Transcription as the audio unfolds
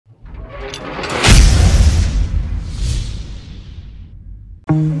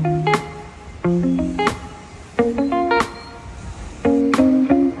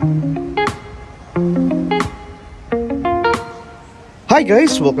Hi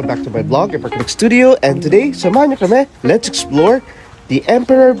guys! Welcome back to my vlog, Eparknik Studio, and today, samahan niyo kami, let's explore the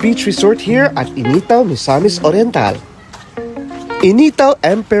Emperor Beach Resort here at Initao, Misamis, Oriental. Initao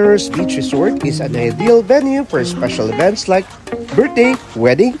Emperor's Beach Resort is an ideal venue for special events like birthday,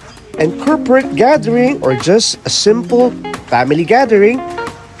 wedding, and corporate gathering, or just a simple family gathering.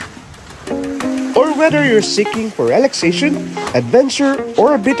 Or whether you're seeking for relaxation, adventure,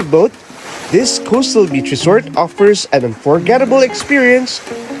 or a bit of both, this coastal beach resort offers an unforgettable experience.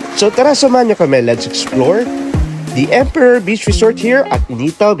 So tara, samahan niyo kami, let's explore the Emperor Beach Resort here at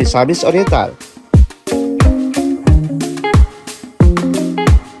Initao, Misamis Oriental.